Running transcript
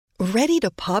Ready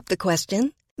to pop the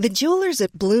question? The jewelers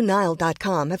at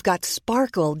BlueNile.com have got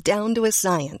sparkle down to a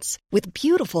science with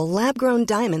beautiful lab-grown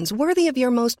diamonds worthy of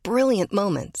your most brilliant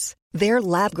moments. Their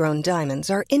lab-grown diamonds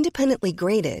are independently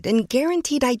graded and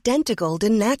guaranteed identical to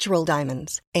natural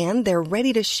diamonds, and they're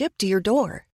ready to ship to your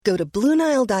door. Go to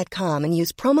BlueNile.com and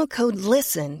use promo code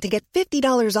LISTEN to get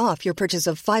 $50 off your purchase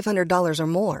of $500 or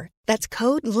more. That's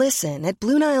code LISTEN at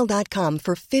BlueNile.com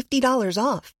for $50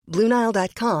 off.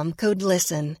 BlueNile.com, code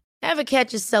LISTEN. Ever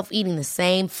catch yourself eating the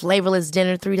same flavorless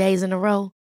dinner 3 days in a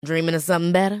row? Dreaming of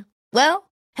something better?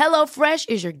 Well, HelloFresh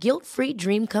is your guilt-free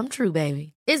dream come true,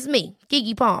 baby. It's me,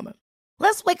 Keke Palmer.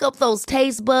 Let's wake up those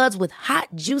taste buds with hot,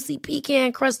 juicy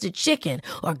pecan-crusted chicken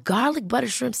or garlic butter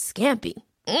shrimp scampi.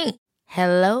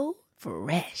 Hello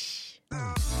Fresh.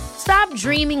 Stop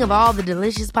dreaming of all the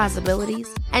delicious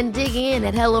possibilities and dig in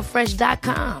at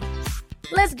HelloFresh.com.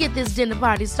 Let's get this dinner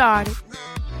party started.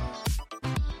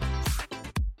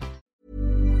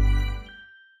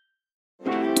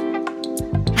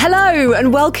 Hello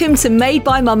and welcome to Made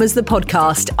by Mamas, the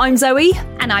podcast. I'm Zoe.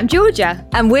 And I'm Georgia.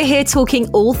 And we're here talking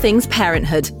all things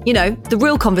parenthood. You know, the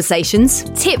real conversations.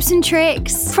 Tips and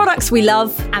tricks. Products we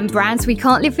love. And brands we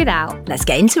can't live without. Let's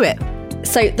get into it.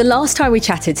 So the last time we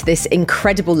chatted to this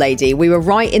incredible lady, we were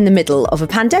right in the middle of a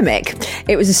pandemic.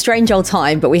 It was a strange old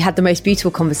time, but we had the most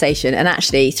beautiful conversation. And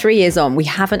actually, 3 years on, we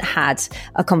haven't had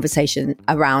a conversation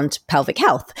around pelvic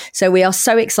health. So we are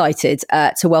so excited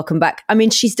to welcome back. I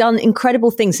mean, she's done incredible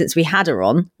things since we had her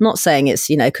on. Not saying it's,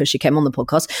 you know, because she came on the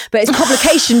podcast, but it's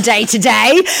publication day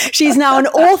today. She's now an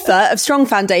author of Strong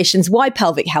Foundations, Why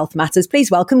Pelvic Health Matters.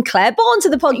 Please welcome Clare Bourne to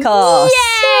the podcast.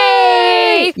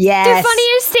 Yay! Yes. The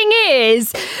funniest thing is,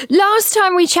 last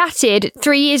time we chatted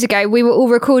 3 years ago, we were all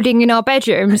recording in our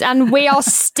bedrooms, and we are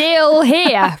still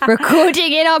here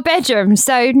recording in our bedrooms.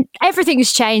 So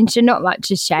everything's changed and not much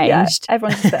has changed. Yeah,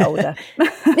 everyone's a bit older.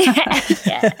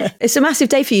 Yeah. It's a massive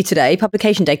day for you today,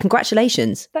 publication day.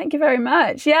 Congratulations. Thank you very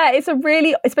much. Yeah, it's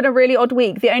been a really odd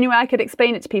week. The only way I could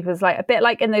explain it to people is like a bit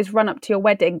like in those run up to your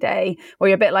wedding day where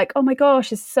you're a bit like, oh my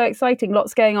gosh, it's so exciting,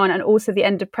 lots going on. And also the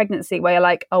end of pregnancy where you're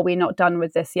like, are we not done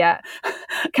with this yet?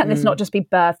 Can this not just be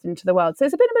birthed into the world? So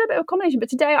it's been a bit of a combination. But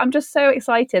today I'm just so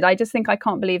excited. I just think I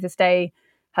can't believe this day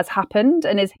has happened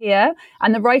and is here.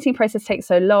 And the writing process takes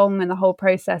so long and the whole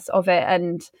process of it.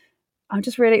 And I'm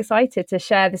just really excited to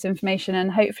share this information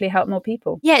and hopefully help more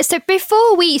people. Yeah, so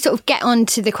before we sort of get on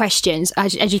to the questions,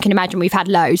 as you can imagine, we've had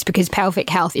loads because pelvic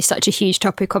health is such a huge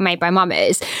topic on Made by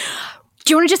Mamas.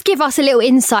 Do you want to just give us a little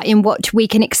insight in what we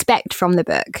can expect from the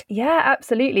book? Yeah,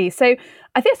 absolutely. So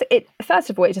I think first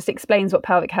of all, it just explains what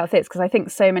pelvic health is, because I think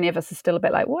so many of us are still a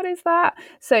bit like, what is that?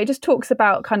 So it just talks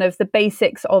about kind of the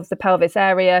basics of the pelvis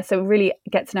area. So we really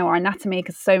get to know our anatomy,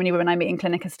 because so many women I meet in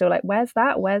clinic are still like, where's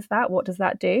that? Where's that? What does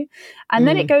that do? And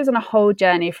then it goes on a whole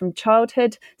journey from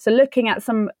childhood. So looking at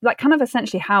some, like kind of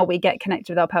essentially how we get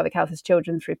connected with our pelvic health as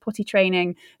children through potty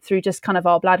training, through just kind of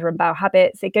our bladder and bowel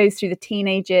habits. It goes through the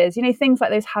teenagers, you know, things like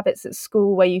those habits at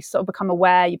school where you sort of become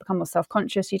aware, you become more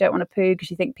self-conscious, you don't want to poo because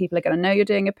you think people are going to know you're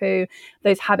doing a poo.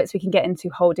 Those habits we can get into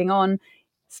holding on,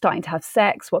 starting to have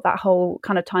sex, what that whole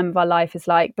kind of time of our life is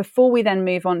like. Before we then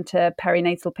move on to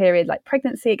perinatal period, like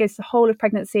pregnancy, it goes the whole of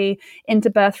pregnancy into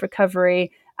birth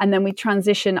recovery. And then we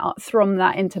transition up from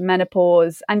that into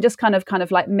menopause and just kind of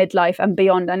like midlife and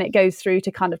beyond. And it goes through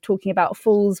to kind of talking about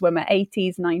falls when we're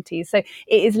 80s, 90s. So it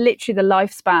is literally the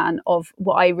lifespan of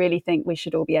what I really think we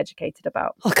should all be educated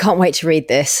about. I can't wait to read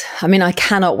this. I mean, I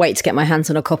cannot wait to get my hands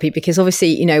on a copy, because obviously,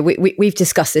 you know, we've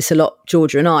discussed this a lot,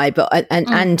 Georgia and I, but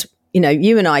and you know,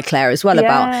 you and I, Clare, as well,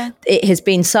 about it has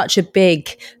been such a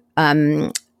big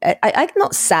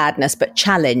not sadness, but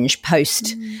challenge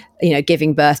post, you know,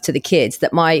 giving birth to the kids,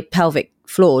 that my pelvic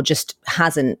floor just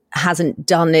hasn't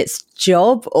done its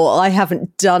job, or I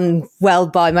haven't done well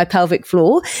by my pelvic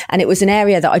floor. And it was an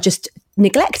area that I just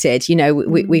neglected. You know,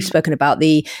 we've spoken about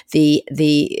the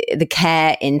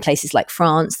care in places like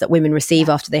France that women receive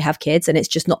after they have kids, and it's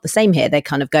just not the same here. They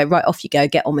kind of go, right, off you go,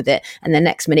 get on with it, and the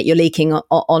next minute you're leaking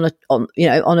on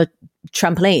a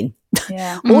trampoline.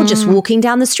 Yeah. Or just walking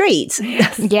down the street.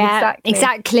 Yes, yeah,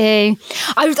 exactly.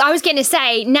 I was going to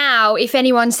say, now if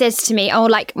anyone says to me, oh,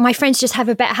 like my friends just had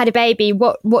a baby,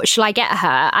 what shall I get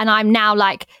her? And I'm now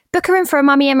like, book her in for a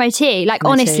mummy MOT. Like,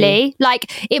 honestly,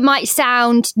 like it might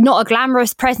sound not a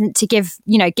glamorous present to give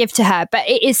to her, but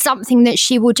it is something that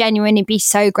she will genuinely be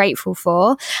so grateful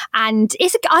for. And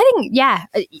it's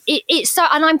so,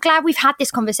 and I'm glad we've had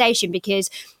this conversation, because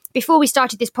before we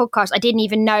started this podcast, I didn't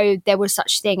even know there was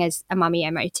such thing as a mummy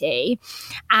MOT.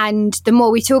 And the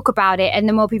more we talk about it and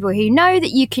the more people who know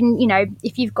that you can, you know,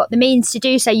 if you've got the means to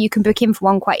do so, you can book in for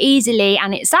one quite easily.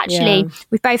 And it's actually,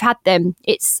 we've both had them.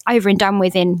 It's over and done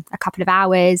within a couple of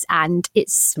hours, and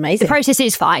it's amazing. The process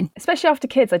is fine. Especially after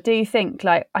kids, I do think,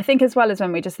 like, I think as well as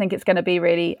when we just think it's going to be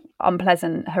really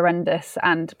unpleasant, horrendous,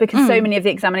 and because so many of the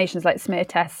examinations, like smear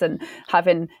tests and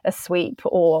having a sweep,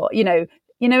 or, you know,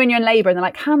 when you're in labour and they're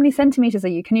like, how many centimetres are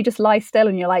you? Can you just lie still?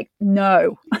 And you're like,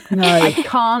 no, I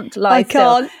can't lie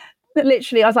still.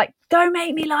 Literally, I was like, don't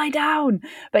make me lie down.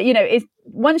 But, you know,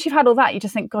 once you've had all that, you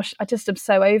just think, gosh, I just am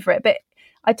so over it. But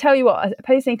I tell you what, a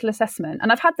postnatal assessment,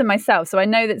 and I've had them myself, so I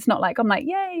know that it's not like I'm like,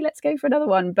 yay, let's go for another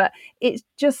one. But it's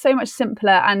just so much simpler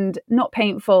and not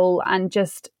painful and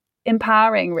just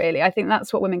empowering, really. I think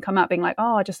that's what women come out being like,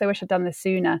 oh, I just so wish I'd done this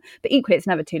sooner. But equally, it's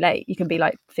never too late. You can be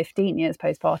like 15 years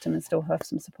postpartum and still have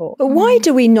some support. But why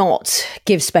do we not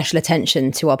give special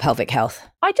attention to our pelvic health?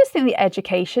 I just think the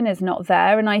education is not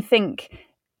there, and I think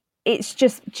it's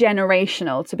just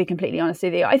generational, to be completely honest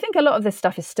with you. I think a lot of this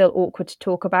stuff is still awkward to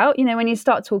talk about. You know, when you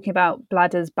start talking about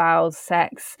bladders, bowels,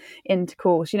 sex,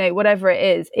 intercourse, you know, whatever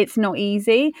it is, it's not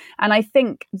easy. And I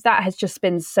think that has just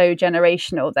been so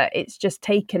generational that it's just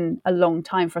taken a long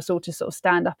time for us all to sort of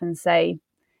stand up and say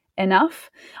enough.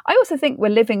 I also think we're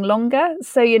living longer.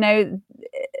 So, you know,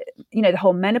 the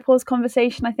whole menopause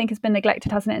conversation, I think, has been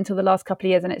neglected, hasn't it, until the last couple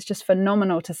of years. And it's just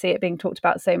phenomenal to see it being talked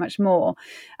about so much more.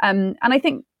 And I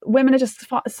think women are just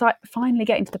finally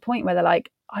getting to the point where they're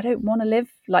like, I don't want to live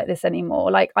like this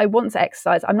anymore. Like, I want to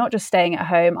exercise. I'm not just staying at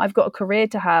home. I've got a career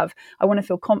to have. I want to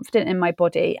feel confident in my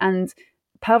body. And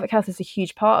pelvic health is a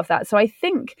huge part of that. So I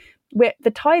think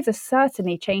the tides are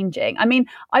certainly changing. I mean,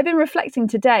 I've been reflecting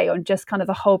today on just kind of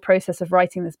the whole process of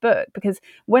writing this book, because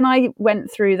when I went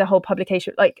through the whole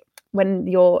publication, like when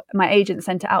my agent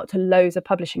sent it out to loads of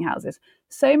publishing houses,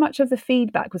 so much of the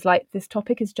feedback was like, this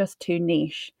topic is just too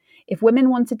niche. If women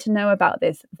wanted to know about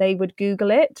this, they would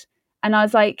Google it. And I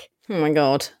was like, oh my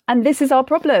God. And this is our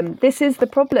problem. This is the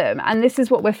problem. And this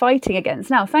is what we're fighting against.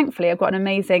 Now, thankfully, I've got an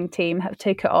amazing team have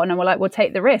took it on, and we're like, we'll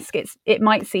take the risk. It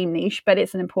might seem niche, but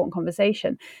it's an important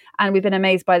conversation. And we've been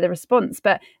amazed by the response.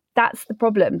 But that's the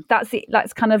problem.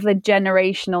 That's kind of the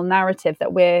generational narrative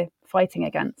that we're fighting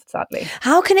against, sadly.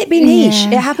 How can it be niche?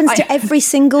 It happens to every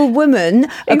single woman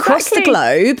across the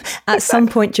globe at some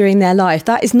point during their life.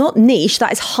 That is not niche.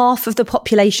 That is half of the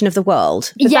population of the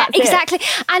world. Yeah, exactly.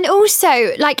 And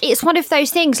also, like, it's one of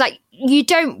those things, like, you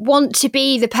don't want to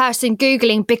be the person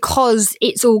Googling because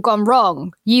it's all gone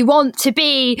wrong. You want to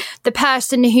be the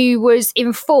person who was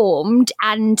informed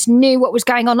and knew what was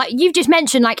going on. Like you've just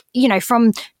mentioned, like, you know,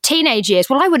 from teenage years.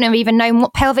 Well, I wouldn't have even known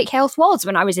what pelvic health was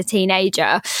when I was a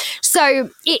teenager.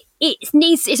 So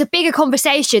it's a bigger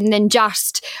conversation than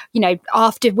just, you know,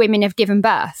 after women have given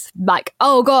birth. Like,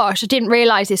 oh gosh, I didn't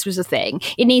realise this was a thing.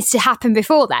 It needs to happen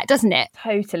before that, doesn't it?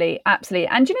 Totally, absolutely.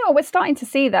 And you know what? We're starting to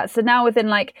see that. So now within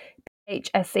like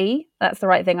HSE, that's the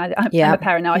right thing. I'm a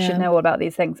parent now, I should know all about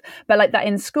these things, but like that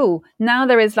in school now,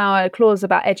 there is now a clause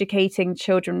about educating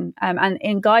children, and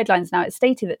in guidelines now it's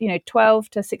stated that, you know, 12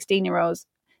 to 16-year-olds,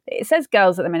 it says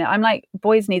girls at the minute. I'm like,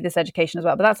 boys need this education as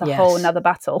well, but that's a whole nother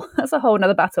battle. That's a whole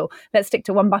nother battle. Let's stick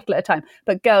to one battle at a time.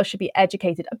 But girls should be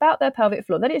educated about their pelvic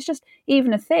floor, that it's just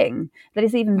even a thing, that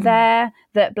it's even there,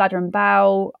 that bladder and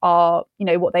bowel are, you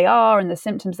know, what they are and the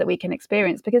symptoms that we can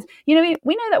experience. Because, you know,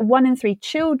 we know that 1 in 3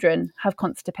 children have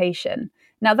constipation.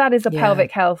 Now, that is a pelvic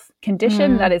health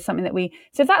condition. That is something that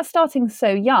so if that's starting so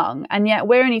young, and yet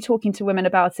we're only talking to women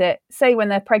about it, say when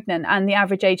they're pregnant, and the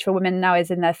average age for women now is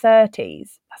in their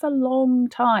 30s. That's a long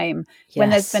time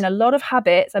when there's been a lot of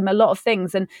habits and a lot of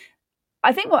things. And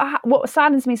I think what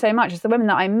saddens me so much is the women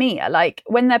that I meet are like,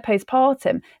 when they're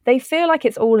postpartum, they feel like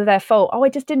it's all of their fault. Oh, I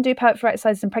just didn't do pelvic floor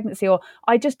exercises in pregnancy, or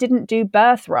I just didn't do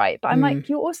birth right. But I'm like,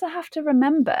 you also have to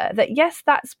remember that, yes,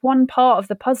 that's one part of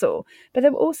the puzzle, but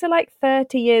there were also like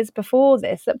 30 years before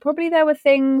this that probably there were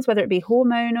things, whether it be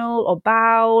hormonal or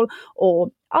bowel or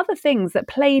other things, that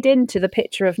played into the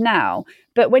picture of now.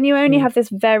 But when you only have this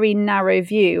very narrow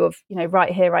view of, you know,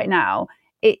 right here, right now,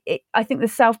 I think the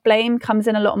self-blame comes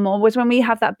in a lot more. Whereas when we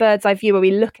have that bird's eye view where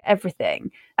we look at everything,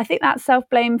 I think that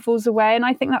self-blame falls away. And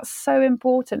I think that's so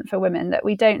important for women, that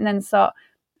we don't then start,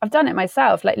 I've done it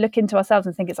myself, like look into ourselves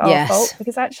and think it's our fault,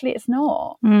 because actually it's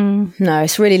not. No,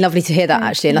 it's really lovely to hear that,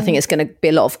 actually. And I think it's going to be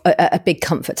a big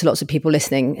comfort to lots of people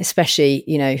listening, especially,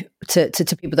 you know,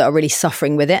 to people that are really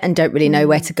suffering with it and don't really know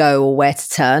where to go or where to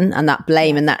turn, and that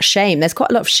blame and that shame. There's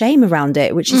quite a lot of shame around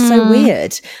it, which is so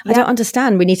weird. I don't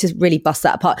understand. We need to really bust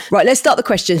that apart. Right, let's start the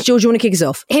questions. George, you want to kick us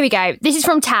off? Here we go. This is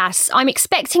from Tass. I'm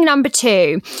expecting number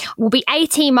 2. Will be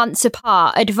 18 months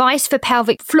apart. Advice for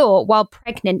pelvic floor while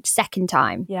pregnant second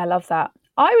time. Yeah, I love that.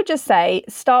 I would just say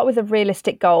start with a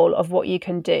realistic goal of what you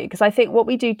can do, because I think what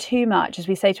we do too much is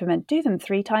we say to women, do them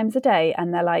 3 times a day,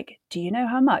 and they're like, do you know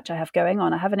how much I have going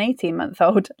on? I have an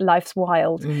 18-month-old. Life's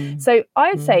wild. So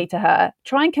I would say to her,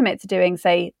 try and commit to doing,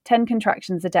 say, 10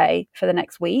 contractions a day for the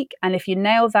next week. And if you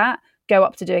nail that, go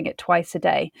up to doing it twice a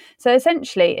day. So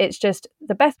essentially, it's just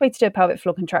the best way to do a pelvic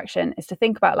floor contraction is to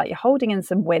think about like you're holding in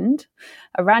some wind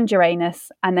around your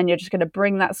anus, and then you're just going to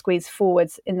bring that squeeze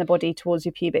forwards in the body towards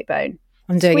your pubic bone.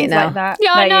 I'm doing it now. Like that.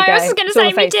 Yeah, I know. I was going to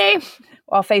say me too.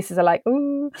 Our faces are like,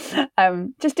 ooh.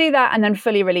 Just do that and then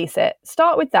fully release it.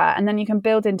 Start with that, and then you can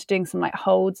build into doing some like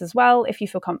holds as well if you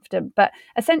feel confident. But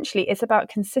essentially, it's about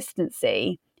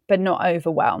consistency, but not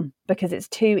overwhelm, because it's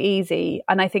too easy.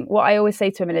 And I think what I always say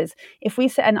to women is, if we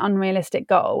set an unrealistic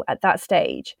goal at that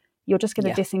stage, you're just going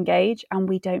to disengage, and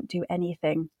we don't do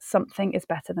anything. Something is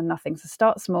better than nothing. So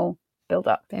start small. Build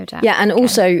up. Yeah, and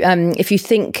also if you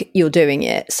think you're doing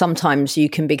it, sometimes you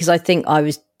can be, because I think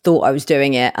thought I was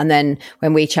doing it, and then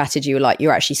when we chatted, you were like,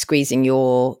 you're actually squeezing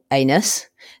your anus.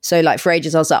 So like for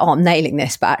ages I was like, oh, I'm nailing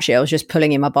this, but actually I was just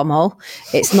pulling in my bum hole.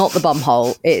 It's not the bum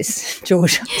hole, it's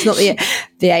George, it's not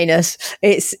the anus.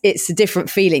 It's a different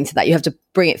feeling to that. You have to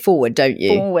bring it forward, don't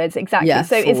you? Forwards, exactly. Yeah,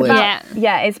 so forward.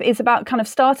 It's about kind of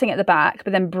starting at the back,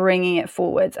 but then bringing it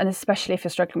forwards, and especially if you're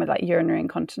struggling with like urinary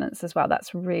incontinence as well,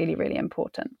 that's really, really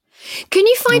important. Can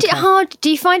you find it hard?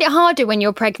 Do you find it harder when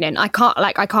you're pregnant? I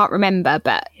can't remember,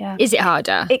 but is it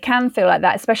harder? It can feel like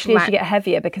that, especially as you get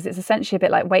heavier, because it's essentially a bit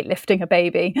like weightlifting a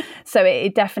baby. So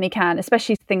it definitely can,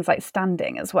 especially things like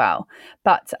standing as well.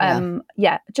 But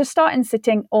just start in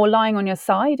sitting or lying on your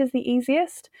side is the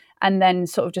easiest, and then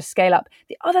sort of just scale up.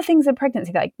 The other things in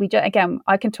pregnancy that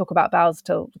I can talk about bowels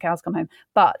till the cows come home,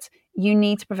 but you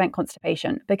need to prevent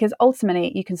constipation, because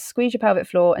ultimately you can squeeze your pelvic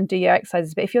floor and do your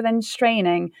exercises, but if you're then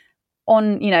straining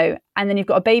on, and then you've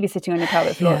got a baby sitting on your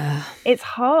pelvic floor, it's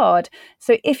hard.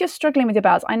 So if you're struggling with your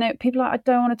bowels, I know people are like, I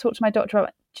don't want to talk to my doctor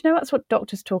about. Do you know that's what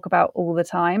doctors talk about all the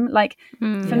time? Like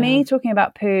for me, talking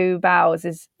about poo, bowels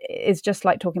is just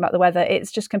like talking about the weather.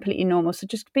 It's just completely normal. So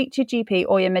just speak to your GP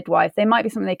or your midwife. There might be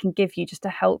something they can give you just to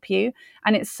help you.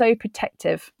 And it's so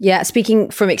protective. Yeah. Speaking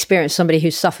from experience, somebody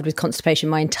who's suffered with constipation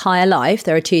my entire life,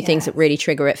 there are 2 things that really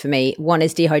trigger it for me. One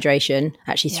is dehydration,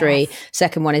 actually 3.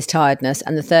 Second one is tiredness.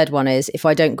 And the third one is if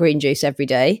I don't green juice every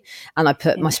day and I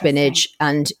put my spinach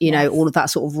and, all of that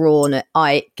sort of raw, and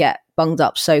I get bunged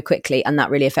up so quickly, and that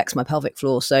really affects my pelvic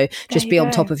floor. So just be on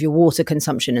top of your water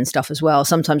consumption and stuff as well.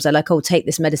 Sometimes they're like, oh, take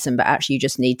this medicine, but actually you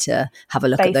just need to have a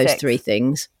look at those 3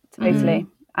 things. Totally.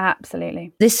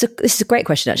 Absolutely. This is a great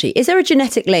question, actually. Is there a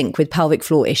genetic link with pelvic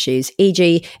floor issues?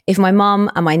 E.g., if my mum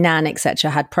and my nan,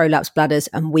 etc., had prolapsed bladders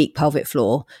and weak pelvic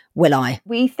floor, will I?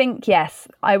 We think yes.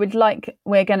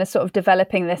 We're going to sort of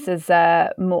developing this as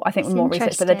more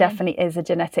research, but there definitely is a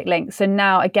genetic link. So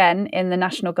now, again, in the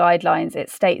national guidelines, it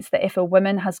states that if a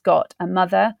woman has got a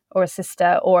mother or a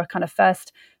sister or a kind of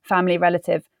first family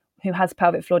relative who has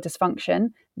pelvic floor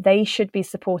dysfunction, they should be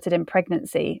supported in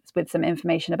pregnancy with some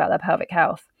information about their pelvic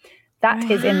health. That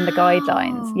is in the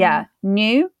guidelines. Yeah,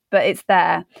 new, but it's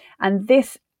there. And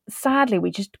this, sadly,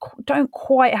 we just don't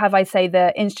quite have, I say,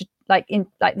 the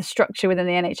structure within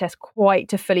the NHS quite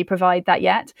to fully provide that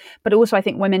yet. But also, I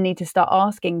think women need to start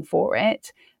asking for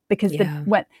it, because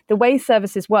the way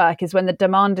services work is when the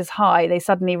demand is high, they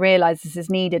suddenly realise this is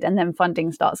needed, and then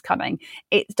funding starts coming.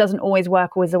 It doesn't always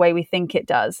work always the way we think it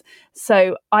does.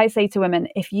 So I say to women,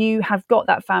 if you have got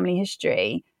that family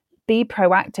history, be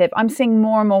proactive. I'm seeing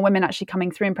more and more women actually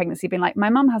coming through in pregnancy being like, my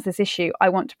mum has this issue, I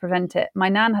want to prevent it. My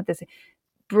nan had this.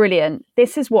 Brilliant.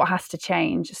 This is what has to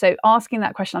change. So asking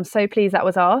that question, I'm so pleased that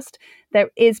was asked. There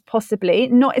is possibly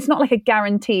it's not like a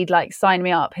guaranteed, like, sign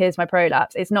me up, here's my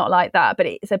prolapse. It's not like that, but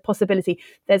it's a possibility.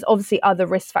 There's obviously other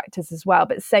risk factors as well.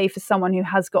 But say for someone who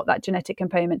has got that genetic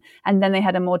component, and then they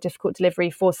had a more difficult delivery,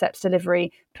 forceps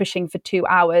delivery, pushing for 2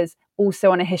 hours,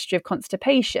 also on a history of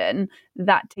constipation,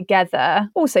 that together,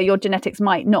 also your genetics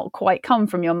might not quite come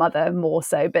from your mother more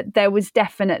so, but there was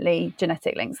definitely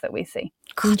genetic links that we see.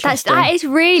 God, that is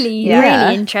really,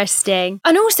 really interesting.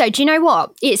 And also, do you know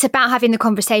what? It's about having the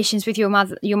conversations with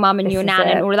your mum and your nan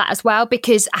and all of that as well,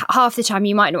 because half the time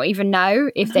you might not even know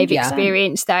if they've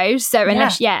experienced those. So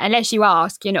unless you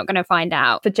ask, you're not going to find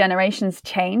out. For generations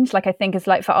change. Like I think it's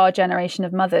like for our generation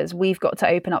of mothers, we've got to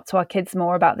open up to our kids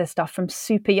more about this stuff from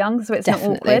super young, so it's not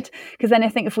awkward. Because then I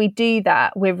think if we do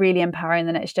that, we're really empowering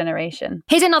the next generation.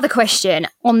 Here's another question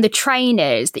on the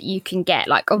trainers that you can get.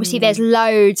 Like obviously there's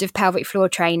loads of pelvic floor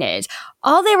trainers.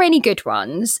 Are there any good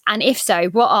ones? And if so,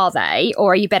 what are they?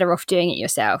 Or are you better off doing it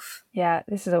yourself? Yeah,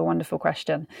 this is a wonderful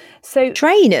question. So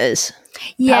trainers?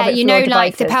 Yeah, you know,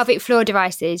 like the devices. pelvic floor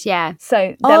devices, yeah.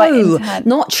 So they're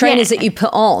not trainers that you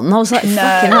put on. I was like,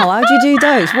 fucking hell, how do you do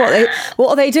those? What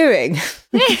are they doing?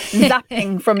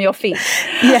 Zapping from your feet.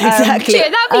 Yeah, exactly.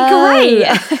 That'd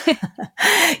be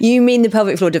great. You mean the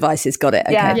pelvic floor devices? Got it.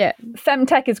 Okay. Yeah.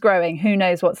 Femtech is growing. Who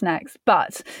knows what's next?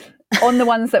 But on the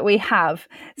ones that we have.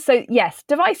 So yes,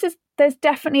 devices, there's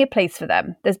definitely a place for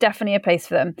them.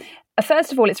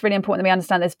 First of all, it's really important that we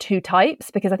understand there's two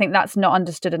types, because I think that's not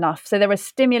understood enough. So there are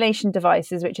stimulation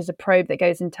devices, which is a probe that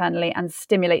goes internally and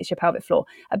stimulates your pelvic floor.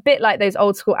 A bit like those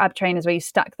old school ab trainers where you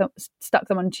stuck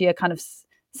them onto your kind of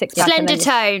six-pack. Slender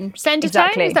tone, is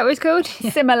that what it's called?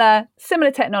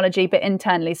 Similar technology, but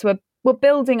internally. So we're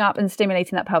building up and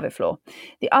stimulating that pelvic floor.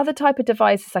 The other type of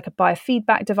device is like a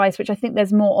biofeedback device, which I think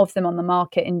there's more of them on the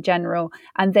market in general.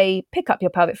 And they pick up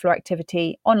your pelvic floor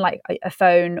activity on like a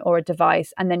phone or a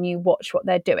device, and then you watch what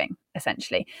they're doing,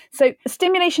 essentially. So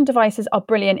stimulation devices are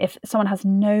brilliant if someone has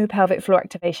no pelvic floor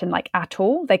activation, like at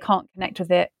all. They can't connect with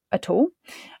it at all.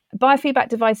 Biofeedback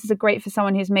devices are great for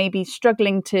someone who's maybe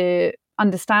struggling to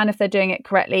understand if they're doing it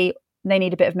correctly. They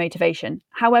need a bit of motivation.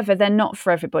 However, they're not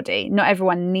for everybody. Not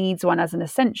everyone needs one as an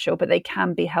essential, but they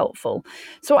can be helpful.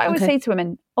 So I always say to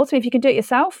women, ultimately, if you can do it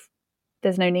yourself,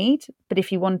 there's no need. But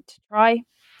if you want to try,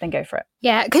 then go for it.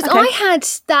 Yeah, because I had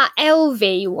that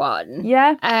LV one.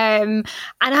 Yeah. And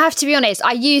I have to be honest,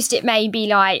 I used it maybe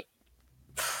like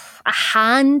a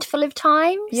handful of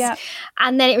times. Yeah.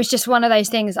 And then it was just one of those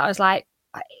things that I was like,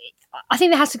 I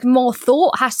think there has to more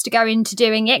thought has to go into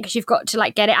doing it, because you've got to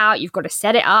like get it out, you've got to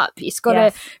set it up. There's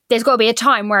got to be a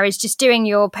time where it's just doing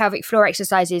your pelvic floor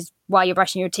exercises while you're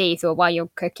brushing your teeth or while you're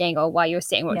cooking or while you're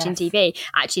sitting watching TV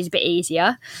actually is a bit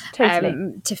easier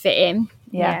to fit in.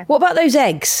 Yeah. What about those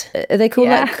eggs? Are they called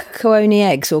like Coney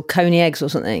eggs or Coney eggs or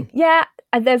something? Yeah.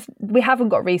 We haven't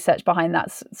got research behind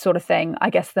that sort of thing. I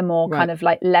guess the more kind of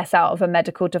like less out of a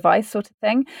medical device sort of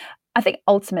thing. I think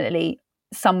ultimately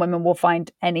some women will find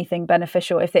anything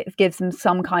beneficial if it gives them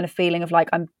some kind of feeling of like,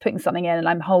 I'm putting something in and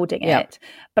I'm holding it.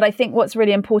 But I think what's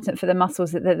really important for the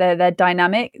muscles is that they're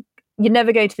dynamic. You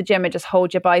never go to the gym and just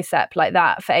hold your bicep like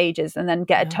that for ages and then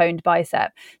get a toned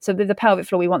bicep. So with the pelvic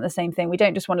floor, we want the same thing. We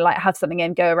don't just want to like have something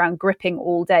in, go around gripping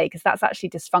all day, because that's actually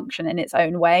dysfunction in its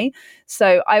own way.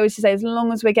 So I would say as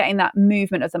long as we're getting that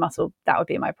movement of the muscle, that would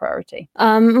be my priority.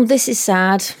 This is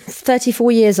sad.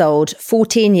 34 years old,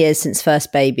 14 years since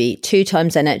first baby, 2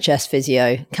 times NHS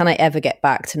physio. Can I ever get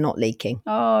back to not leaking?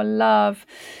 Oh, love.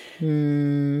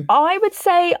 I would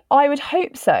say I would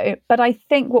hope so, but I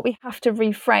think what we have to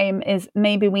reframe is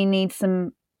maybe we need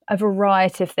a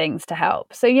variety of things to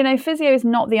help. So, you know, physio is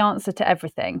not the answer to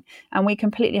everything, and we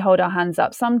completely hold our hands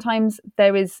up. Sometimes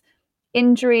there is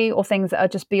injury or things that are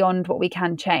just beyond what we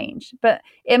can change, but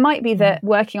it might be that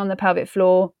working on the pelvic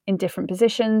floor in different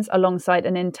positions alongside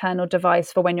an internal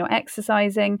device for when you're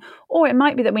exercising, or it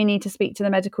might be that we need to speak to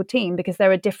the medical team, because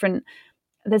there's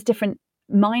different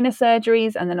minor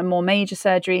surgeries and then a more major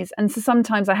surgeries. And so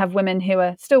sometimes I have women who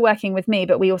are still working with me,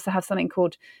 but we also have something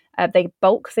called they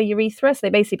bulk the urethra. So they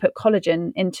basically put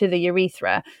collagen into the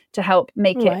urethra to help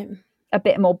make it a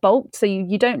bit more bulked, so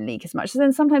you don't leak as much. So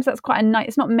then sometimes that's quite a nice,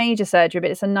 it's not major surgery,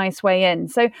 but it's a nice way in.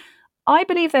 So I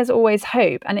believe there's always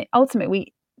hope, and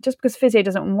ultimately, just because physio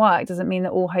doesn't work doesn't mean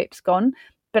that all hope's gone.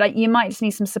 But you might just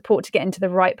need some support to get into the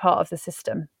right part of the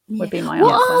system, would be my answer.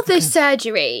 What are the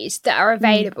surgeries that are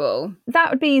available? That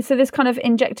would be, so this kind of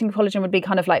injecting collagen would be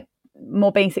kind of like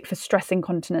more basic for stress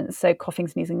incontinence, so coughing,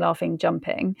 sneezing, laughing,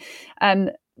 jumping.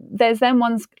 There's then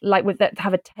ones like that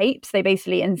have a tape, so they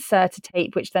basically insert a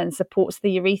tape which then supports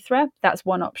the urethra. That's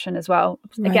one option as well.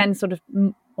 Again, sort of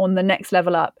on the next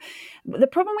level up. The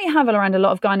problem we have around a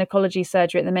lot of gynecology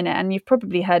surgery at the minute, and you've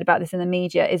probably heard about this in the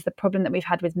media, is the problem that we've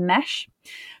had with mesh.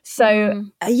 So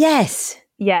yes.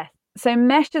 So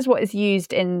mesh is what is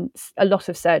used in a lot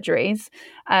of surgeries.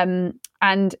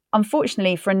 And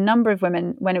unfortunately, for a number of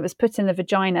women, when it was put in the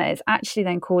vagina, it's actually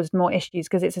then caused more issues,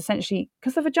 because it's essentially,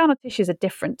 because the vaginal tissues are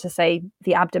different to, say,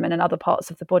 the abdomen and other parts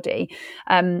of the body.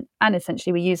 And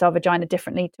essentially, we use our vagina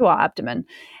differently to our abdomen.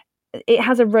 It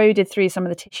has eroded through some of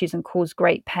the tissues and caused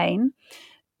great pain.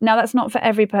 Now, that's not for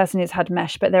every person who's had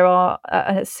mesh, but there are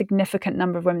a significant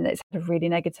number of women that it's had a really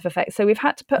negative effect. So we've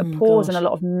had to put a pause on a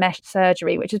lot of mesh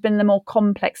surgery, which has been the more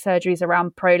complex surgeries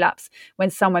around prolapse,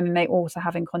 when some women may also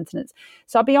have incontinence.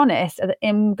 So I'll be honest,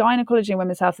 in gynecology and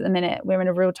women's health at the minute, we're in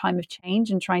a real time of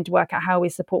change and trying to work out how we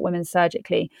support women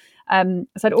surgically. So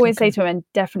I'd always say to women,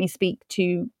 definitely speak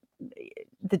to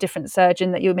the different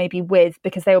surgeon that you're maybe with,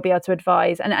 because they will be able to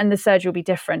advise, and the surgery will be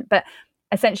different. But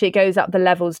essentially it goes up the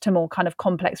levels to more kind of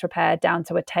complex repair, down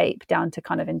to a tape, down to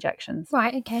kind of injections.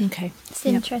 Right, okay. It's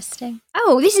interesting.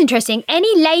 Oh, this is interesting.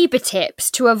 Any labour tips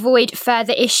to avoid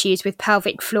further issues with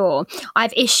pelvic floor? I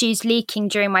have issues leaking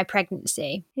during my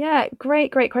pregnancy. Yeah,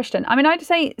 great question. I mean, I'd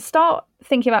say start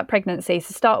thinking about pregnancy.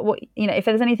 So start if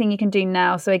there's anything you can do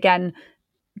now. So again,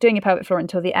 doing your pelvic floor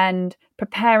until the end,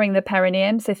 preparing the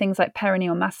perineum, so things like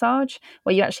perineal massage,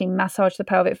 where you actually massage the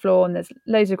pelvic floor, and there's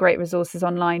loads of great resources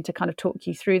online to kind of talk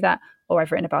you through that, or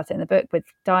I've written about it in the book with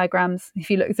diagrams. If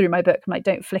you look through my book, I'm like,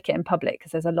 don't flick it in public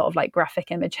because there's a lot of like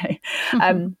graphic imagery,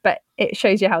 but it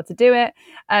shows you how to do it.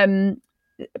 And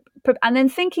then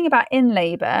thinking about in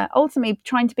labour, ultimately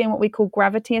trying to be in what we call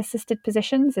gravity assisted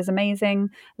positions is amazing,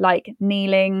 like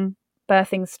kneeling,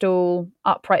 birthing stool,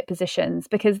 upright positions,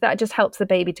 because that just helps the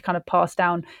baby to kind of pass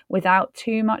down without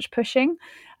too much pushing.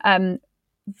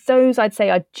 Those I'd say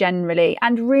are generally,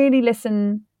 and really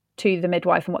listen to the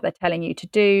midwife and what they're telling you to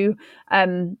do.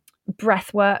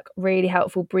 Breath work, really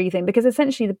helpful. Breathing, because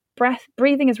essentially the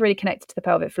breathing is really connected to the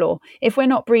pelvic floor. If we're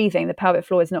not breathing, the pelvic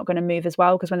floor is not going to move as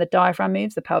well, because when the diaphragm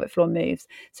moves, the pelvic floor moves.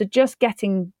 So just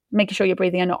making sure you're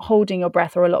breathing and not holding your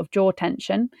breath or a lot of jaw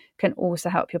tension can also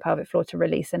help your pelvic floor to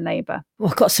release in labour.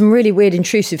 Well, I got some really weird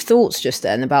intrusive thoughts just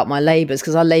then about my labours,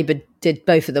 because I laboured, did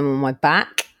both of them on my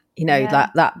back,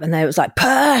 that, and then it was like,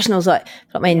 push, and I was like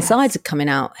my insides are coming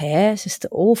out here. It's just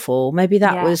awful. Maybe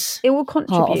that was it will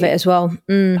contribute part of it as well.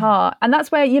 And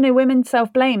that's where, women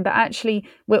self-blame, but actually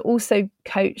we're also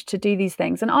coached to do these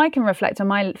things. And I can reflect on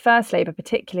my first labour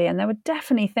particularly, and there were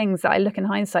definitely things that I look in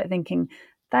hindsight thinking,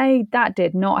 that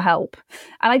did not help.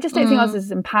 And I just don't think I was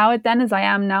as empowered then as I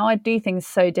am now. I do things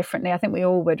so differently. I think we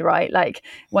all would, right? Like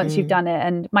once you've done it.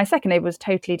 And my second labour was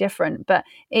totally different, but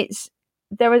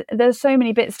there's so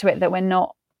many bits to it that we're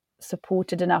not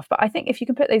supported enough. But I think if you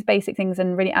can put those basic things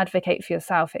and really advocate for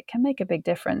yourself, it can make a big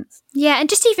difference. Yeah, and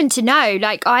just even to know,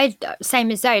 like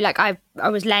same as Zoe, like I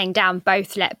was laying down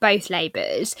both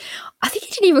labours. I think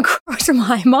it didn't even cross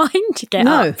my mind to get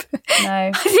up. No.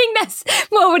 I think that's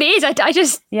what it is. I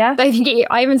just don't think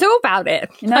I even thought about it.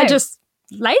 No. I just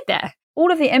laid there.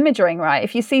 All of the imaging, right?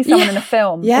 If you see someone in a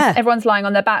film, everyone's lying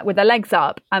on their back with their legs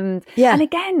up, and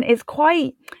again, it's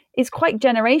quite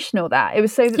generational. That it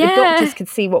was so that the doctors could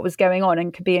see what was going on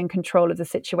and could be in control of the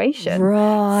situation.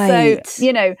 Right.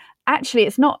 So actually,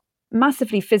 it's not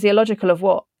massively physiological of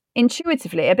what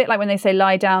intuitively, a bit like when they say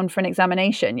lie down for an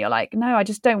examination, you're like, no, I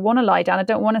just don't want to lie down. I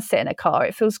don't want to sit in a car.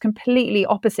 It feels completely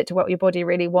opposite to what your body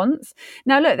really wants.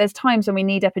 Now, look, there's times when we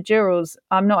need epidurals.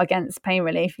 I'm not against pain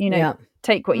relief.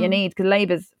 Take what you need, because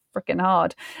labour's freaking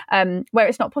hard, where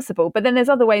it's not possible. But then there's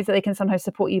other ways that they can sometimes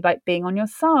support you by being on your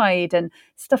side and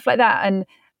stuff like that. And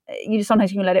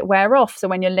sometimes you can let it wear off. So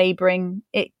when you're labouring,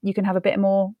 you can have a bit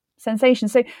more sensation.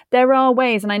 So there are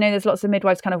ways, and I know there's lots of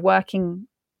midwives kind of working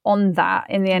on that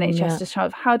in the NHS to show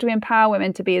how do we empower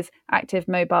women to be as active,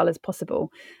 mobile as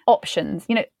possible. Options,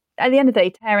 at the end of the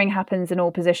day, tearing happens in all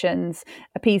positions.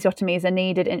 Episiotomies are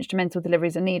needed, instrumental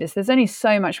deliveries are needed. So there's only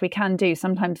so much we can do.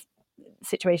 Sometimes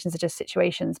situations are just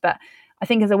situations. But I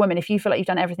think as a woman, if you feel like you've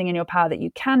done everything in your power that you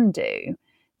can do,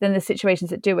 then the situations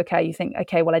that do occur, you think,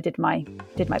 okay, well, I did my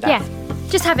best. Yeah,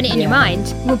 just having it in your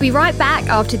mind. We'll be right back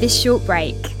after this short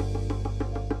break.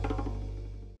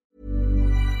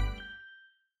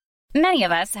 Many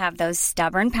of us have those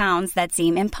stubborn pounds that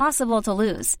seem impossible to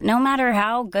lose, no matter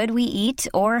how good we eat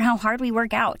or how hard we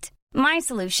work out. My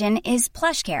solution is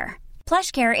PlushCare.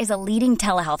 PlushCare is a leading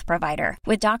telehealth provider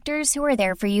with doctors who are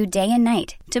there for you day and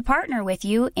night to partner with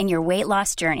you in your weight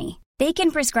loss journey. They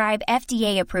can prescribe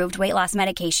FDA-approved weight loss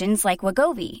medications like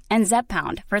Wegovy and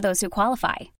Zepbound for those who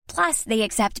qualify. Plus, they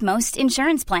accept most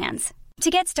insurance plans. To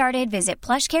get started, visit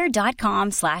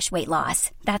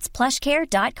plushcare.com/weightloss. That's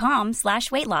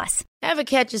plushcare.com/weightloss. Ever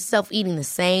catch yourself eating the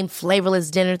same flavorless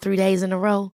dinner 3 days in a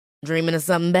row? Dreaming of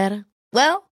something better?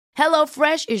 Well,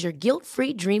 HelloFresh is your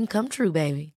guilt-free dream come true,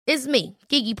 baby. It's me,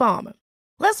 Keke Palmer.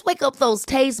 Let's wake up those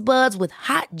taste buds with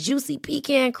hot, juicy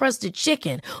pecan-crusted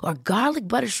chicken or garlic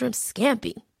butter shrimp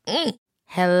scampi.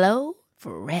 Hello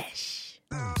Fresh.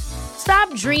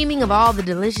 Stop dreaming of all the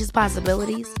delicious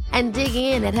possibilities and dig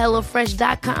in at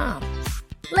HelloFresh.com.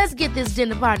 Let's get this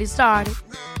dinner party started.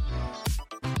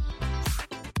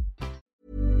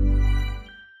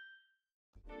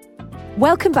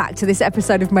 Welcome back to this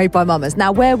episode of Made by Mamas.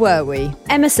 Now, where were we?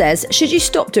 Emma says, should you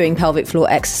stop doing pelvic floor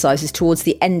exercises towards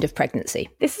the end of pregnancy?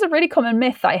 This is a really common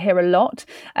myth that I hear a lot,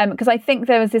 because I think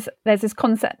there's this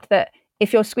concept that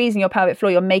if you're squeezing your pelvic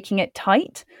floor, you're making it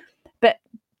tight. But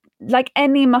like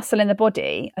any muscle in the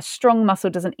body, a strong muscle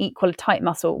doesn't equal a tight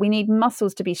muscle. We need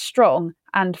muscles to be strong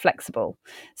and flexible.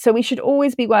 So we should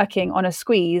always be working on a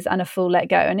squeeze and a full let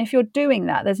go. And if you're doing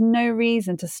that, there's no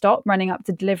reason to stop running up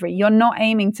to delivery. You're not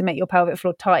aiming to make your pelvic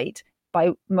floor tight by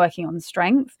working on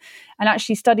strength. And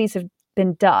actually studies have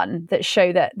been done that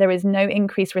show that there is no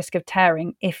increased risk of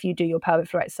tearing if you do your pelvic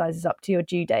floor exercises up to your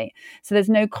due date. So there's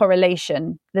no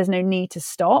correlation. There's no need to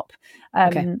stop.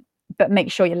 But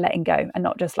make sure you're letting go and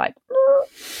not just like,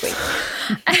 sweet.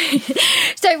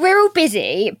 So we're all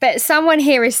busy, but someone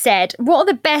here has said, what are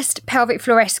the best pelvic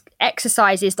floor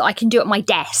exercises that I can do at my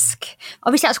desk?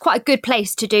 Obviously, that's quite a good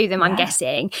place to do them, I'm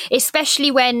guessing,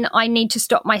 especially when I need to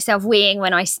stop myself weeing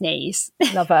when I sneeze.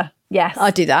 Love her. Yes.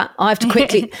 I do that. I have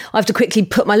to quickly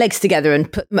put my legs together and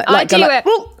put I do it.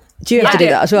 Do you have to do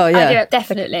that as well? Yeah, I do it,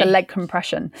 definitely. The leg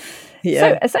compression. Yeah.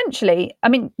 So essentially, I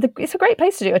mean, it's a great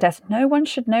place to do it at your desk. No one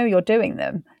should know you're doing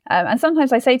them. And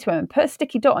sometimes I say to women, put a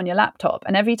sticky dot on your laptop,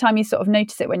 and every time you sort of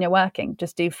notice it when you're working,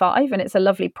 just do 5. And it's a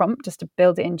lovely prompt just to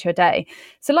build it into your day.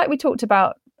 So like we talked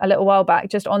about a little while back,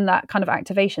 just on that kind of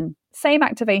activation, same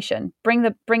activation,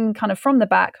 bring kind of from the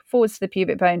back forwards to the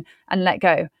pubic bone and let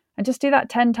go. And just do that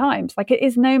 10 times. Like, it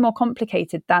is no more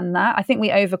complicated than that. I think we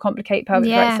overcomplicate pelvic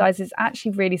floor exercises. It's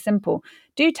actually really simple.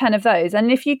 Do 10 of those.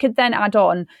 And if you could then add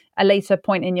on a later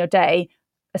point in your day,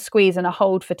 a squeeze and a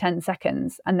hold for 10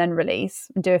 seconds and then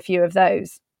release, and do a few of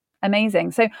those.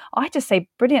 Amazing. So I just say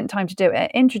brilliant time to do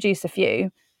it. Introduce a few,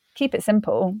 keep it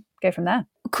simple, go from there.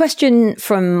 Question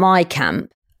from my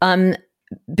camp.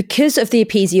 Because of the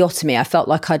episiotomy, I felt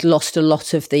like I'd lost a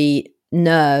lot of the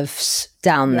nerves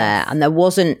down there, and there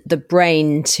wasn't the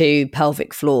brain to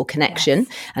pelvic floor connection.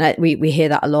 And we hear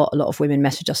that a lot of women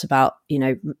message us about,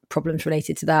 problems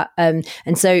related to that, and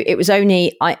so it was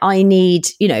only I needed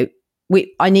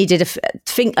to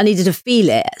feel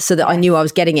it so that I knew I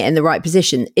was getting it in the right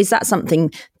position. Is that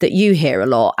something that you hear a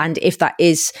lot? And if that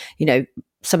is,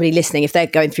 somebody listening, if they're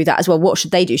going through that as well, what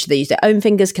should they do? Should they use their own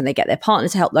fingers? Can they get their partner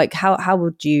to help? Like, how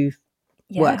would you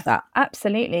work that?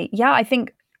 Absolutely. Yeah, I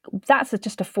think that's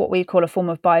just what we call a form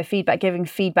of biofeedback, giving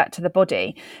feedback to the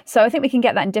body. So I think we can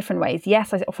get that in different ways.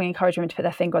 Yes, I often encourage women to put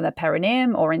their finger on their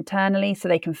perineum or internally so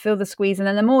they can feel the squeeze. And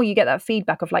then the more you get that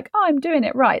feedback of like, oh, I'm doing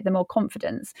it right, the more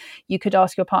confidence. You could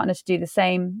ask your partner to do the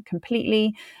same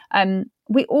completely.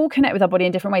 We all connect with our body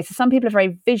in different ways. So some people are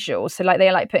very visual. So like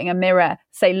they like putting a mirror,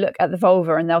 say, look at the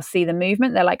vulva, and they'll see the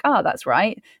movement. They're like, oh, that's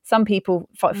right. Some people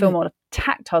feel more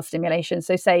tactile stimulation.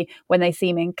 So say when they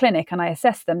see me in clinic and I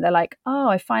assess them, they're like, oh,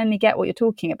 I finally get what you're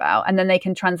talking about. And then they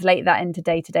can translate that into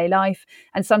day-to-day life.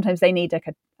 And sometimes they need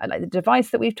like the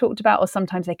device that we've talked about, or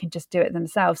sometimes they can just do it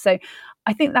themselves. So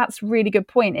I think that's a really good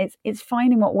point. It's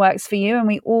finding what works for you, and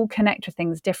we all connect with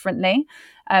things differently.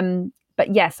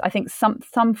 But yes, I think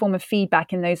some form of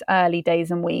feedback in those early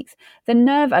days and weeks. The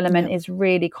nerve element is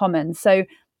really common. So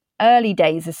early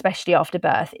days, especially after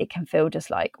birth, it can feel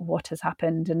just like, what has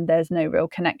happened? And there's no real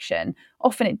connection.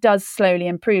 Often it does slowly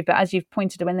improve. But as you've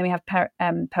pointed to, when we have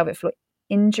pelvic floor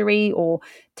injury or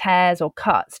tears or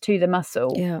cuts to the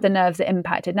muscle, the nerves are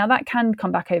impacted. Now that can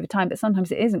come back over time, but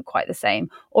sometimes it isn't quite the same.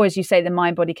 Or as you say, the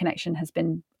mind-body connection has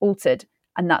been altered.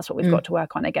 And that's what we've got to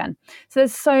work on again. So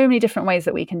there's so many different ways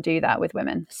that we can do that with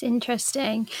women. It's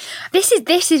interesting.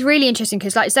 This is really interesting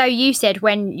because, like Zoe, you said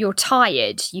when you're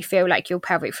tired, you feel like your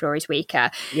pelvic floor is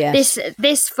weaker. Yes.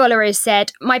 This follower has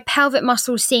said, my pelvic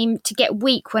muscles seem to get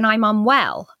weak when I'm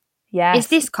unwell. Yes. Is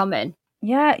this common?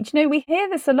 Yeah, we hear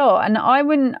this a lot, and I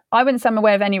wouldn't say I'm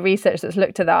aware of any research that's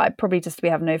looked at that. We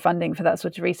have no funding for that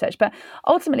sort of research. But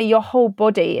ultimately, your whole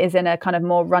body is in a kind of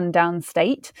more rundown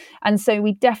state, and so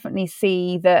we definitely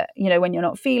see that when you're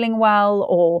not feeling well,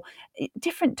 or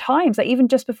different times, like even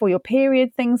just before your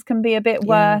period, things can be a bit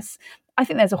worse. I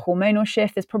think there's a hormonal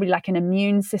shift. There's probably like an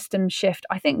immune system shift.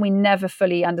 I think we never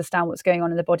fully understand what's going on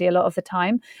in the body a lot of the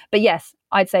time. But yes,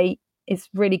 I'd say it's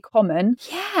really common.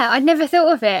 Yeah, I'd never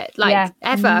thought of it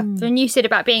ever. When you said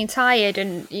about being tired,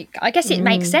 and I guess it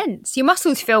makes sense. Your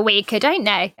muscles feel weaker, don't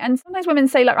they? And sometimes women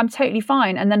say, like, I'm totally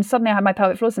fine. And then suddenly I have my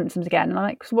pelvic floor symptoms again. And I'm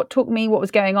like, so what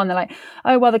was going on? They're like,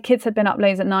 oh, well, the kids had been up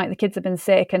late at night. The kids had been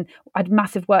sick and I had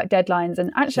massive work deadlines.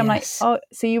 And actually I'm like, oh,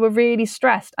 so you were really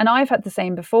stressed. And I've had the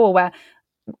same before where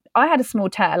I had a small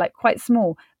tear, like quite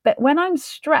small, But when I'm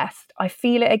stressed, I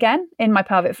feel it again in my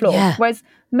pelvic floor. Yeah. Whereas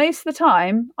most of the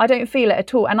time, I don't feel it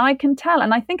at all. And I can tell.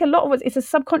 And I think a lot of it's a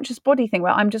subconscious body thing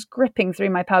where I'm just gripping through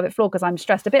my pelvic floor because I'm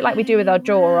stressed, a bit like we do with our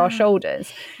jaw or our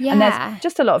shoulders. Yeah. And there's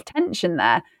just a lot of tension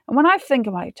there. And when I think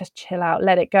of like, just chill out,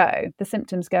 let it go, the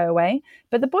symptoms go away.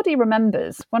 But the body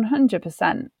remembers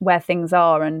 100% where things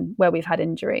are and where we've had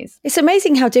injuries. It's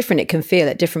amazing how different it can feel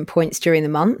at different points during the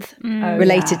month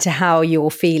related to how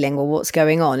you're feeling or what's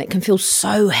going on. It can feel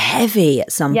so heavy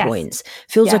at some points.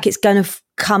 Feels like it's going to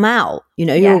come out, you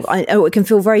know, it can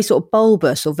feel very sort of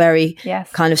bulbous or very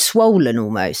kind of swollen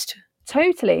almost.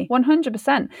 Totally,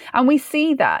 100%. And we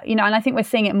see that, you know, and I think we're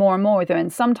seeing it more and more with women.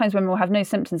 Sometimes women will have no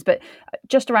symptoms, but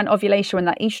just around ovulation, when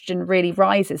that estrogen really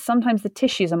rises, sometimes the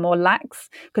tissues are more lax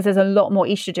because there's a lot more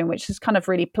estrogen, which is kind of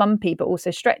really plumpy, but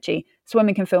also stretchy. So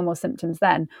women can feel more symptoms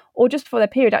then. Or just before their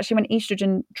period, actually, when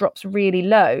estrogen drops really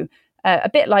low, a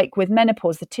bit like with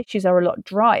menopause, the tissues are a lot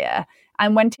drier.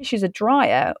 And when tissues are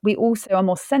drier, we also are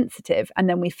more sensitive and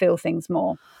then we feel things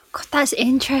more. God, that's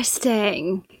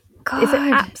interesting. God. It's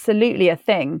absolutely a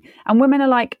thing. And women are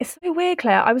like, it's so weird,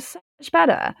 Claire. I was so much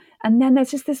better. And then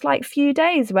there's just this like few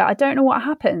days where I don't know what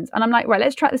happens. And I'm like, right,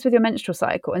 let's track this with your menstrual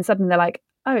cycle. And suddenly they're like,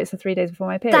 oh, it's the 3 days before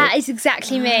my period. That is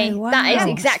exactly me. Wow. That is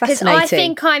exactly, because I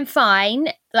think I'm fine.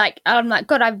 Like, I'm like,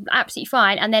 God, I'm absolutely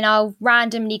fine. And then I'll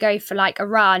randomly go for like a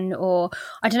run or,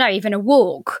 I don't know, even a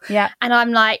walk. Yeah. And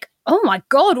I'm like, oh my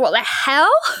God, what the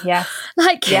hell? Yeah.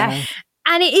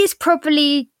 And it is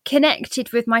probably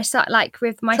connected with my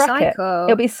cycle.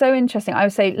 It'll be so interesting. I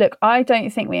would say, look, I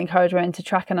don't think we encourage women to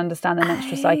track and understand the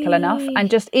menstrual cycle enough, and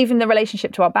just even the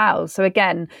relationship to our bowels. So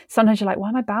again, sometimes you're like, why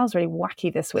are my bowels really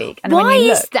wacky this week? And why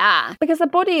is that? Because the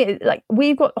body, like,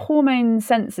 we've got hormone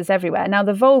sensors everywhere. Now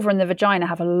the vulva and the vagina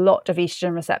have a lot of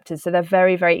estrogen receptors, so they're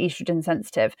very, very estrogen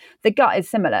sensitive. The gut is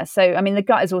similar. So I mean, the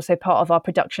gut is also part of our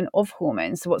production of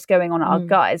hormones. So what's going on at our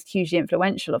gut is hugely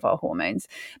influential of our hormones.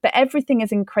 But everything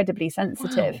is incredibly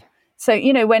sensitive. Wow. So,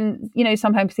 you know, when, you know,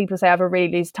 sometimes people say I have a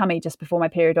really loose tummy just before my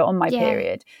period or on my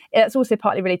period, it's also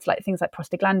partly related to like things like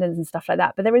prostaglandins and stuff like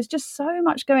that. But there is just so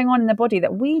much going on in the body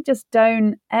that we just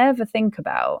don't ever think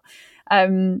about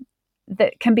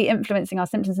that can be influencing our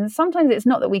symptoms. And sometimes it's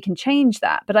not that we can change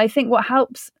that. But I think what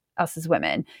helps us as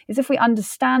women is if we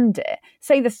understand it.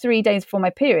 Say the 3 days before my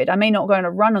period, I may not go on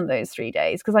a run on those 3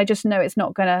 days because I just know it's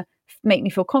not going to make me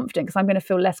feel confident because I'm going to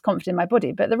feel less confident in my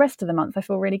body. But the rest of the month, I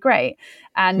feel really great.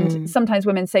 And sometimes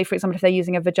women say, for example, if they're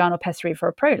using a vaginal pessary for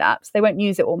a prolapse, they won't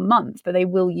use it all month, but they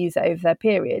will use it over their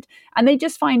period. And they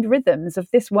just find rhythms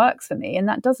of this works for me and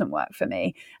that doesn't work for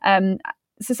me.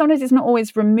 So sometimes it's not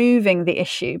always removing the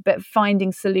issue, but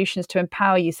finding solutions to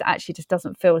empower you so it actually just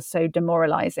doesn't feel so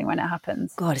demoralizing when it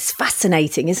happens. God, it's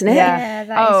fascinating, isn't it?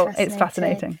 Yeah, it's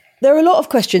fascinating. There are a lot of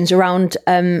questions around,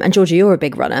 and Georgia, you're a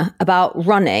big runner, about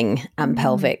running and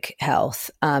pelvic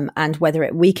health and whether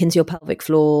it weakens your pelvic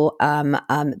floor.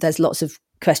 There's lots of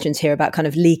questions here about kind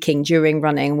of leaking during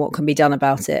running. What can be done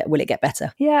about it? Will it get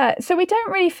better? Yeah, so we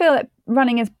don't really feel that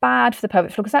running is bad for the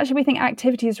pelvic floor because actually we think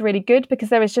activity is really good because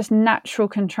there is just natural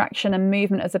contraction and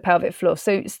movement of the pelvic floor.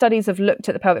 So studies have looked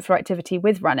at the pelvic floor activity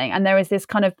with running, and there is this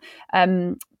kind of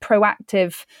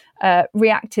proactive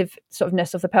reactive sort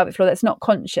of the pelvic floor that's not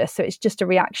conscious, so it's just a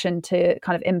reaction to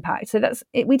kind of impact. So that's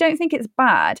it. We don't think it's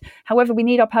bad. However, we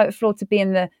need our pelvic floor to be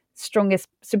in the strongest,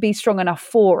 to be strong enough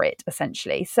for it,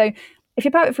 essentially. So if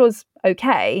your pelvic floor's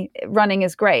okay, running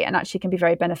is great and actually can be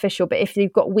very beneficial. But if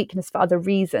you've got weakness for other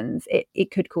reasons,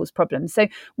 it could cause problems. So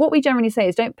what we generally say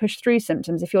is don't push through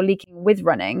symptoms. If you're leaking with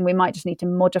running, we might just need to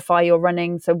modify your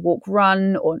running. So walk,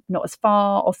 run, or not as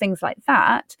far, or things like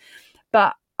that.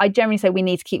 But I generally say we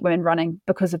need to keep women running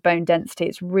because of bone density.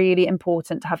 It's really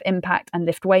important to have impact and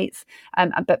lift weights.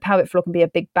 But pelvic floor can be a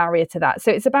big barrier to that. So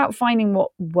it's about finding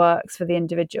what works for the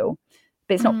individual.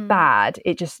 But it's not bad.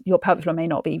 It just, your pelvic floor may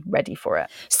not be ready for it.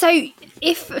 So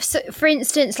for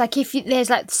instance, like if there's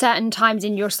like certain times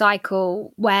in your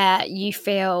cycle where you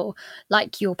feel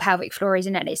like your pelvic floor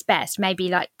isn't at its best, maybe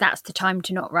like that's the time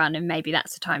to not run and maybe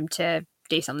that's the time to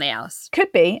do something else. Could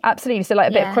be, absolutely. So like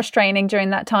a bit of cross training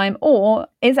during that time, or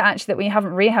is it actually that we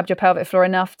haven't rehabbed your pelvic floor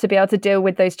enough to be able to deal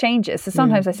with those changes? So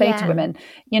sometimes I say to women,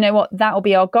 you know what, that will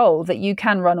be our goal, that you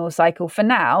can run all cycle. For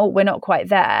now, we're not quite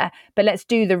there, but let's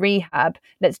do the rehab.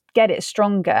 Let's get it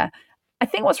stronger. I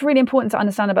think what's really important to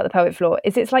understand about the pelvic floor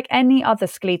is it's like any other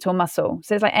skeletal muscle.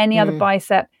 So it's like any other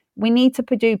bicep. We need to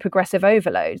do progressive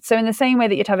overload. So in the same way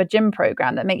that you'd have a gym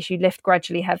program that makes you lift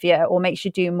gradually heavier or makes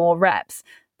you do more reps,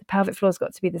 the pelvic floor's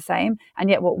got to be the same. And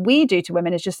yet what we do to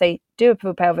women is just say, do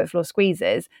a pelvic floor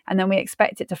squeezes, and then we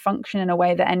expect it to function in a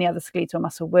way that any other skeletal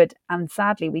muscle would. And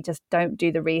sadly, we just don't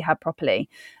do the rehab properly.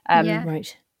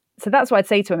 Right. So that's what I'd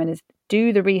say to women is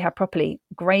do the rehab properly,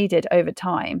 graded over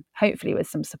time, hopefully with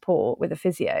some support with a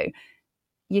physio.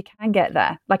 You can get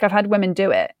there. Like I've had women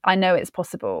do it. I know it's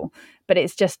possible, but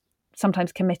it's just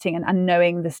sometimes committing and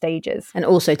knowing the stages. And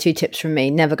also 2 tips from me: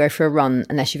 never go for a run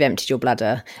unless you've emptied your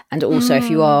bladder. And also if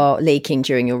you are leaking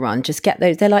during your run, just get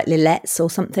those. They're like Lilettes or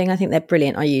something. I think they're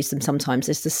brilliant. I use them sometimes.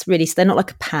 It's just really, they're not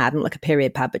like a pad, not like a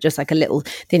period pad, but just like a little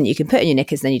thing that you can put in your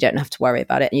knickers, then you don't have to worry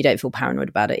about it and you don't feel paranoid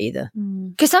about it either.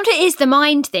 Because sometimes it is the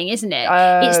mind thing, isn't it?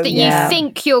 It's that you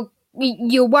think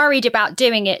you're worried about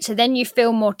doing it, so then you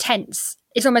feel more tense.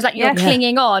 It's almost like you're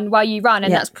clinging on while you run,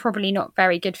 and that's probably not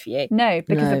very good for you. No,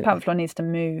 because the pelvic floor needs to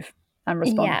move and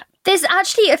respond. Yeah. There's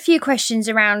actually a few questions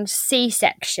around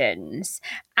C-sections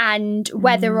and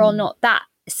whether or not that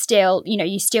still,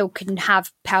 you still can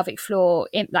have pelvic floor,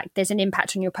 like there's an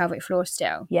impact on your pelvic floor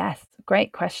still. Yes,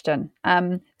 great question.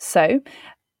 So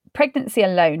pregnancy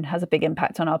alone has a big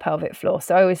impact on our pelvic floor.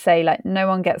 So I always say, like, no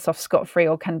one gets off scot-free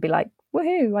or can be like,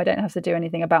 woohoo, I don't have to do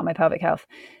anything about my pelvic health.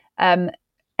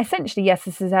 Essentially, yes,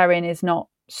 the cesarean is not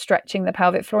stretching the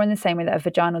pelvic floor in the same way that a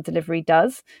vaginal delivery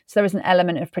does. So there is an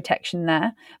element of protection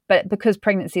there. But because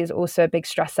pregnancy is also a big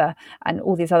stressor and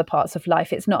all these other parts of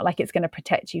life, it's not like it's going to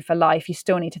protect you for life. You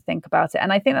still need to think about it.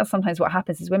 And I think that's sometimes what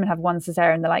happens is women have one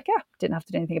cesarean and they're like, yeah, didn't have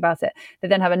to do anything about it. They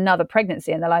then have another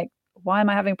pregnancy and they're like, why am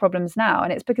I having problems now?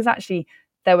 And it's because actually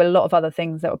there were a lot of other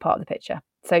things that were part of the picture.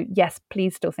 So yes,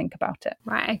 please still think about it.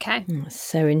 Right, okay.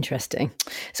 So interesting.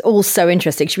 It's all so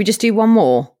interesting. Should we just do one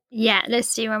more? Yeah,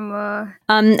 let's do one more.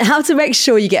 How to make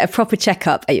sure you get a proper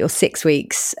checkup at your 6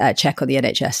 weeks check on the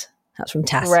NHS. That's from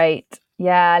Tass. Great.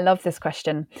 Yeah, I love this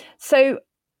question. So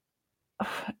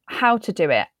how to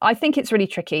do it? I think it's really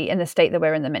tricky in the state that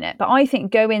we're in the minute, but I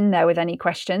think go in there with any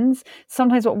questions.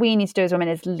 Sometimes what we need to do as women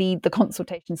is lead the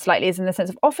consultation slightly, is in the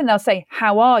sense of often they'll say,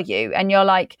 how are you? And you're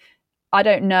like, I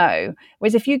don't know.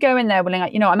 Whereas if you go in there willing,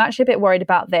 like, I'm actually a bit worried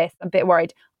about this, I'm a bit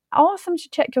worried, ask them to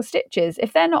check your stitches.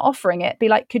 If they're not offering it, be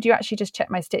like, could you actually just check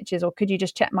my stitches, or could you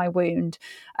just check my wound?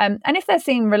 And if they're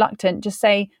seeming reluctant, just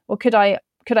say, well, could I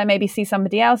maybe see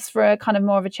somebody else for a kind of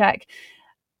more of a check?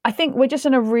 I think we're just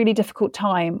in a really difficult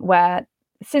time where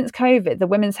since COVID, the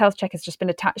women's health check has just been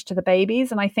attached to the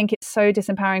babies. And I think it's so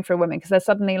disempowering for a woman because they're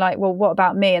suddenly like, well, what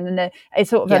about me? And then it's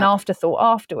sort of an afterthought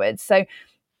afterwards. So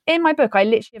in my book, I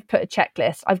literally have put a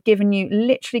checklist. I've given you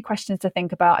literally questions to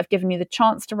think about. I've given you the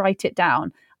chance to write it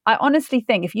down. I honestly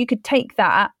think if you could take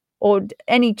that or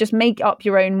just make up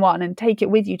your own one and take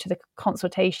it with you to the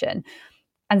consultation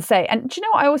and say, and do you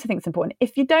know what I also think is important?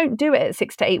 If you don't do it at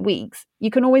 6 to 8 weeks, you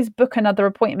can always book another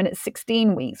appointment at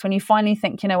 16 weeks when you finally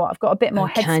think, you know what, I've got a bit more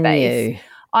headspace.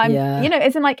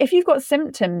 As in, like, if you've got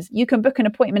symptoms, you can book an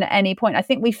appointment at any point. I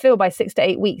think we feel by 6 to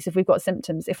 8 weeks, if we've got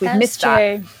symptoms, if we've missed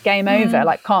that, game over,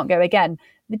 like can't go again.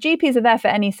 The GPs are there for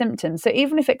any symptoms. So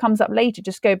even if it comes up later,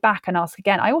 just go back and ask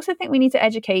again. I also think we need to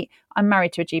educate. I'm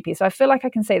married to a GP, so I feel like I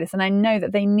can say this, and I know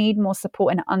that they need more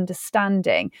support in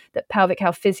understanding that pelvic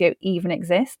health physio even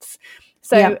exists.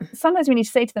 So sometimes we need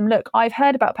to say to them, look, I've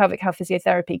heard about pelvic health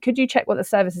physiotherapy. Could you check what the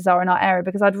services are in our area?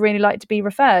 Because I'd really like to be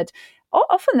referred.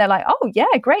 Often they're like, oh,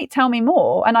 yeah, great, tell me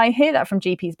more. And I hear that from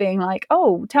GPs being like,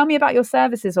 oh, tell me about your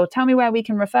services or tell me where we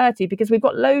can refer to, because we've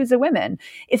got loads of women.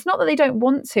 It's not that they don't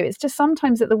want to. It's just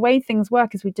sometimes that the way things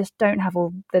work is we just don't have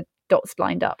all the dots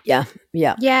lined up. Yeah.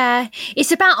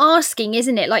 It's about asking,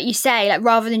 isn't it? Like you say, like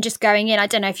rather than just going in, I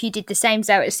don't know if you did the same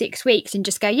so at 6 weeks and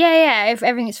just go, if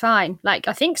everything's fine. Like,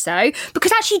 I think so.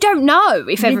 Because actually you don't know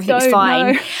if everything's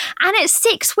fine. And at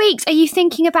 6 weeks, are you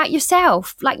thinking about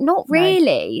yourself? Like, not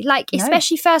really. No. Like,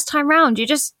 especially first time round, you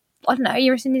just, I don't know,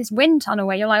 you're in this wind tunnel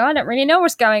where you're like, I don't really know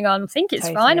what's going on. I think it's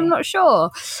fine. I'm not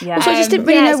sure. Yeah. Also, I just didn't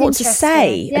really know what to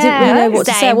say. I didn't really know what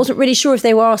to say. I wasn't really sure if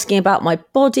they were asking about my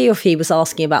body or if he was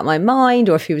asking about my mind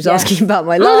or if he was asking about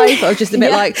my life. I was just a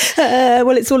bit like,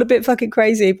 well, it's all a bit fucking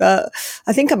crazy, but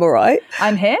I think I'm all right.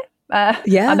 I'm here. I'm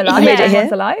alive.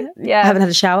 Everyone's alive. I haven't had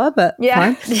a shower, but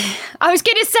fine. I was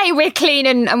going to say we're clean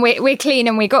and we're clean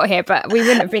and we got here, but we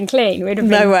wouldn't have been clean. We'd have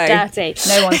been dirty.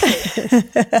 No one.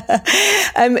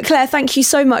 Claire, thank you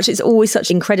so much. It's always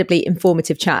such an incredibly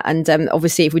informative chat. And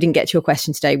obviously, if we didn't get to your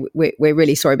question today, we're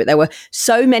really sorry, but there were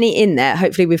so many in there.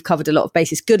 Hopefully, we've covered a lot of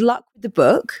bases. Good luck with the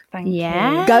book. Thank you.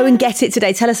 Go and get it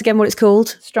today. Tell us again what it's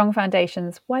called. Strong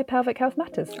Foundations, Why Pelvic Health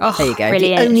Matters. Oh, there you go.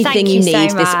 Brilliant. The only thing you need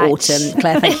this autumn.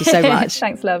 Claire, thank you so much.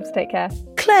 Thanks, loves. Take care.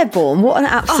 Clare Bourne, what an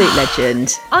absolute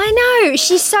legend. I know.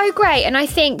 She's so great. And I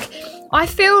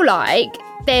feel like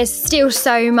there's still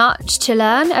so much to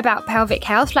learn about pelvic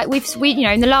health. Like we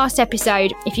in the last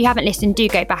episode, if you haven't listened, do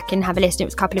go back and have a listen. It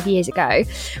was a couple of years ago.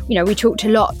 We talked a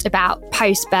lot about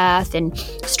post-birth and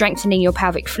strengthening your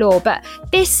pelvic floor. But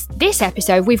this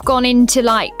episode, we've gone into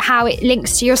like how it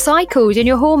links to your cycles and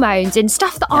your hormones and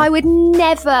stuff that I would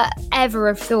never, ever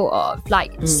have thought of.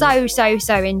 Like so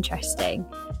interesting.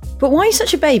 But why are you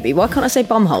such a baby? Why can't I say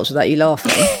bumholes without you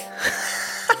laughing?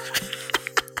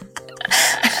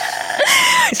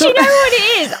 Do you know what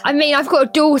it is? I mean, I've got a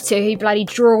daughter who bloody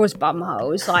draws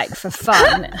bumholes, like, for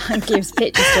fun and gives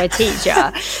pictures to her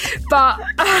teacher. But,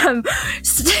 not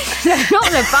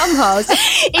the bumholes.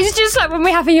 It's just like when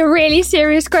we're having a really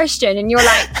serious question and you're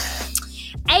like,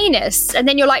 anus, and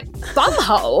then you're like,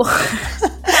 bumhole.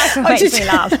 That's what makes me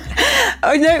laugh.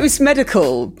 I know it was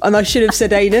medical and I should have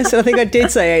said anus, and I think I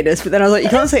did say anus, but then I was like, you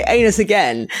can't say anus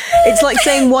again. It's like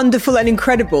saying wonderful and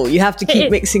incredible. You have to keep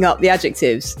mixing up the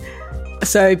adjectives.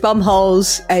 So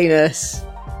bumholes, anus,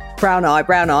 brown eye.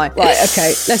 Right,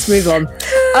 okay, let's move on.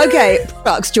 Okay,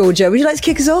 products, Georgia, would you like to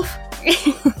kick us off?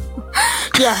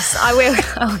 Yes, I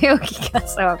will kick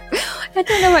us off. I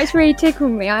don't know why it's really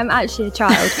tickled me. I'm actually a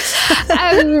child.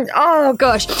 Oh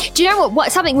gosh. Do you know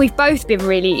what? Something we've both been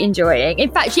really enjoying.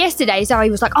 In fact, yesterday Zoe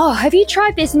was like, oh, have you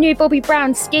tried this new Bobbi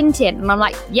Brown skin tint? And I'm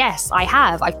like, yes, I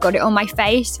have. I've got it on my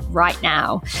face right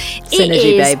now.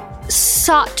 Synergy, babe.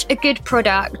 Such a good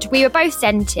product. We were both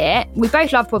sent it. We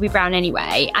both love Bobbi Brown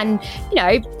anyway. And,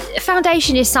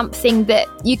 foundation is something that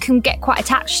you can get quite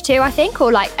attached to, I think,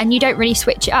 and you don't really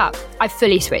switch it up. I've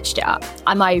fully switched it up.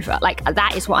 I'm over.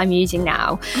 That is what I'm using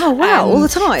now. Oh, wow. All the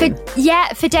time?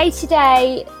 For day to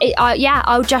day,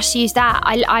 I'll just use that.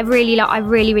 I really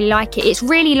like it. It's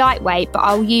really lightweight, but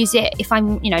I'll use it if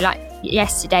I'm,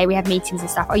 yesterday we had meetings and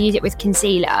stuff. I'll use it with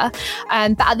concealer,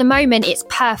 but at the moment it's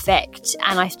perfect,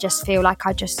 and I just feel like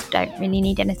I just don't really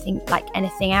need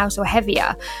anything else or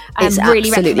heavier. It's really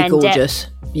absolutely gorgeous.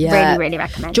 Yeah, really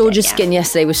recommend Georgia's it. skin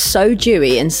yesterday was so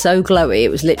dewy and so glowy. It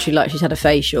was literally like she's had a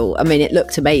facial. I mean, it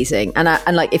looked amazing. And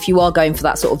if you are going for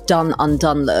that sort of done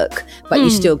undone look, but you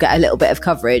still get a little bit of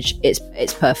coverage,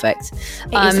 it's perfect.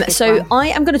 So I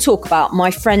am going to talk about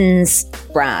my friend's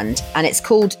brand, and it's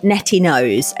called Netty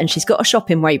Nose, and she's got a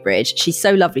shop in Weybridge. She's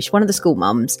so lovely. She's one of the school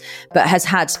mums, but has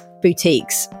had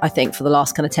boutiques, I think, for the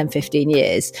last kind of 10, 15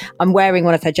 years. I'm wearing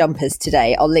one of her jumpers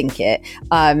today. I'll link it.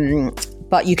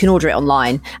 But you can order it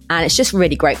online, and it's just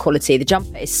really great quality. The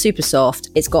jumper is super soft.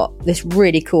 It's got this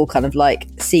really cool kind of like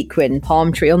sequin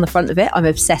palm tree on the front of it. I'm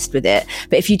obsessed with it.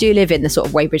 But if you do live in the sort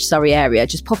of Weybridge, Surrey area,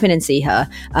 just pop in and see her,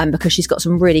 because she's got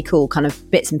some really cool kind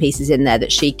of bits and pieces in there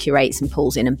that she curates and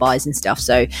pulls in and buys and stuff.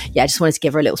 So yeah, I just wanted to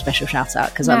give her a little special shout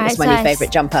out because it's my new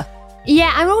favourite jumper.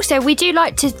 Yeah, and also we do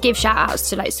like to give shout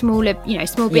outs to smaller,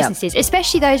 small businesses,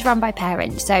 especially those run by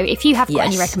parents. So if you have got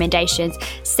any recommendations,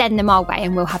 send them our way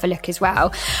and we'll have a look as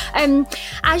well.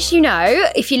 As you know,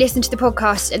 if you listen to the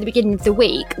podcast at the beginning of the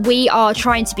week, we are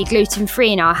trying to be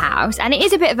gluten-free in our house, and it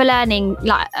is a bit of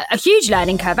a huge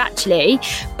learning curve actually,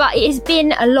 but it has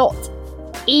been a lot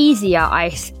easier,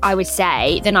 I would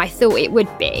say, than I thought it would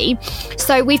be.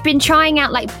 So we've been trying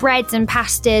out breads and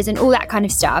pastas and all that kind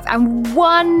of stuff, and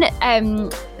one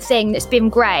thing that's been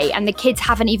great and the kids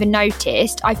haven't even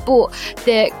noticed, I've bought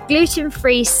the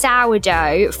gluten-free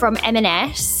sourdough from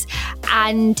M&S,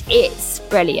 and it's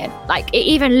brilliant. It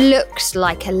even looks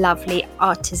like a lovely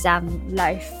artisan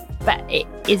loaf, but it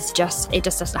just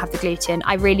doesn't have the gluten.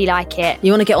 I really like it.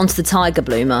 You want to get onto the Tiger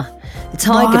Bloomer. The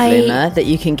Tiger Bloomer that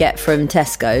you can get from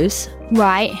Tesco's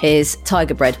is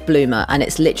Tiger Bread Bloomer, and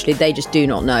it's literally, they just do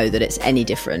not know that it's any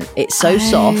different. It's so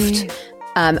soft.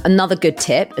 Another good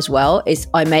tip as well is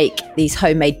I make these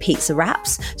homemade pizza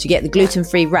wraps. So you get the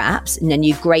gluten-free wraps, and then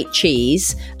you grate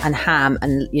cheese and ham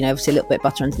and, obviously a little bit of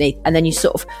butter underneath. And then you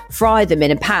sort of fry them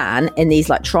in a pan in these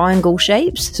triangle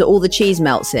shapes. So all the cheese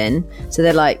melts in. So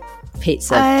they're like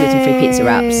gluten-free pizza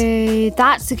wraps.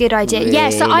 That's a good idea.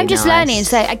 Really, so I'm just learning.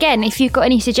 So again, if you've got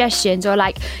any suggestions or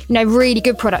really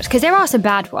good products, because there are some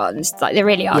bad ones, there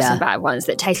really are some bad ones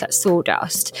that taste like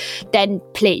sawdust, then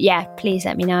please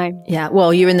let me know. Yeah,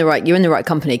 well, you're in the right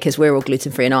company, because we're all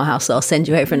gluten-free in our house, so I'll send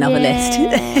you over another list.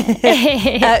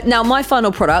 Now, my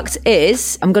final product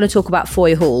is, I'm going to talk about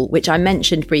Foy Hall, which I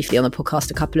mentioned briefly on the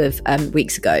podcast a couple of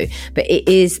weeks ago, but it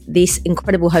is this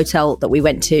incredible hotel that we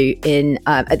went to in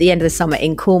at the end of the summer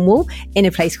in Cornwall in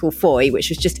a place called Foy, which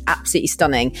was just absolutely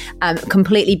stunning.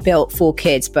 Completely built for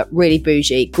kids, but really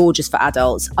bougie, gorgeous for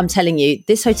adults. I'm telling you,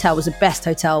 this hotel was the best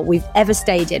hotel we've ever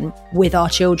stayed in with our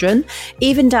children.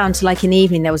 Even down to like in the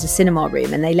evening, there was a cinema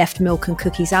room and they left milk and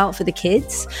cookies out for the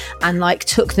kids and like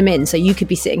took them in. So you could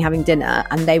be sitting having dinner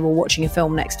and they were watching a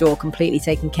film next door, completely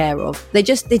taken care of. The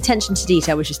attention to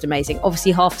detail was just amazing.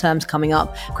 Obviously half term's coming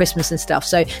up, Christmas and stuff.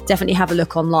 So definitely have a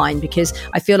look online, because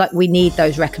I feel like we need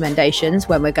those recommendations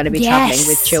when we're going to be traveling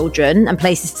with children and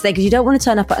places to stay, because you don't want to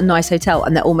turn up at a nice hotel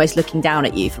and they're almost looking down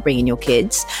at you for bringing your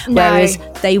kids. No. Whereas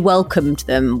they welcomed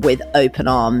them with open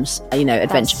arms,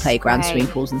 adventure playgrounds, swimming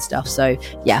pools and stuff. So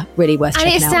yeah, really worth checking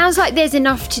out. And it sounds like there's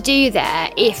enough to do there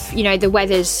if, the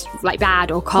weather's like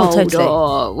bad or cold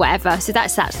or whatever. So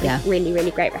that's a really,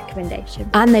 really great recommendation.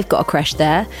 And they've got a creche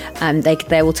there.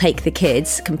 They will take the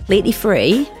kids completely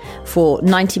free for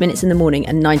 90 minutes in the morning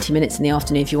and 90 minutes in the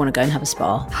afternoon if you want to go and have a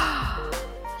spa.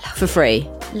 For free.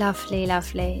 Lovely,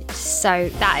 lovely. So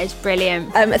that is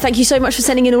brilliant. Thank you so much for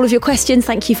sending in all of your questions.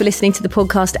 Thank you for listening to the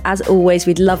podcast. As always,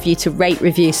 we'd love you to rate,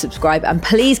 review, subscribe, and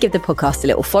please give the podcast a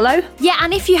little follow. Yeah,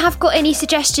 and if you have got any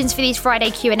suggestions for these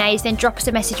Friday Q&As, then drop us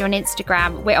a message on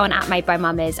Instagram. We're on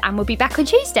 @MadeByMummers, and we'll be back on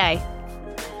Tuesday.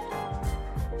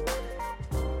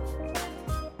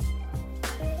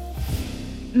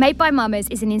 Made by Mummers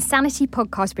is an Insanity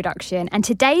podcast production, and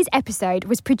today's episode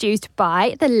was produced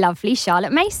by the lovely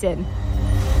Charlotte Mason.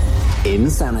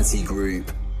 Insanity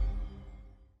Group.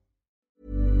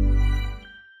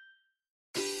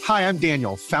 Hi, I'm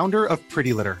Daniel, founder of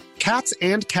Pretty Litter. Cats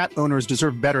and cat owners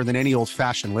deserve better than any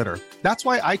old-fashioned litter. That's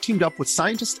why I teamed up with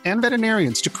scientists and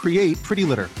veterinarians to create Pretty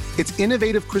Litter. Its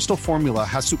innovative crystal formula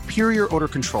has superior odor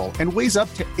control and weighs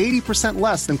up to 80%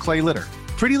 less than clay litter.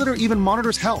 Pretty Litter even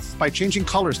monitors health by changing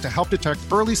colors to help detect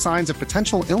early signs of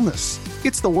potential illness.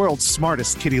 It's the world's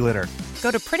smartest kitty litter. Go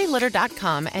to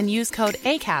prettylitter.com and use code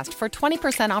ACAST for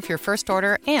 20% off your first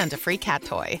order and a free cat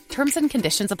toy. Terms and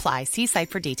conditions apply. See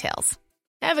site for details.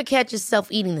 Ever catch yourself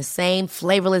eating the same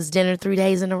flavorless dinner 3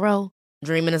 days in a row?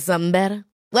 Dreaming of something better?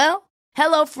 Well,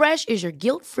 HelloFresh is your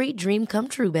guilt-free dream come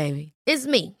true, baby. It's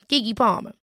me, Keke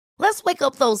Palmer. Let's wake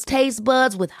up those taste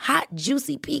buds with hot,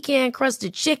 juicy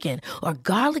pecan-crusted chicken or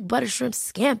garlic butter shrimp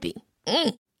scampi.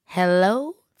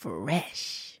 Hello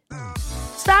Fresh.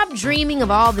 Stop dreaming of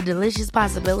all the delicious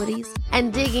possibilities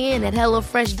and dig in at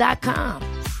HelloFresh.com.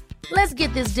 Let's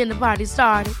get this dinner party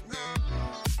started.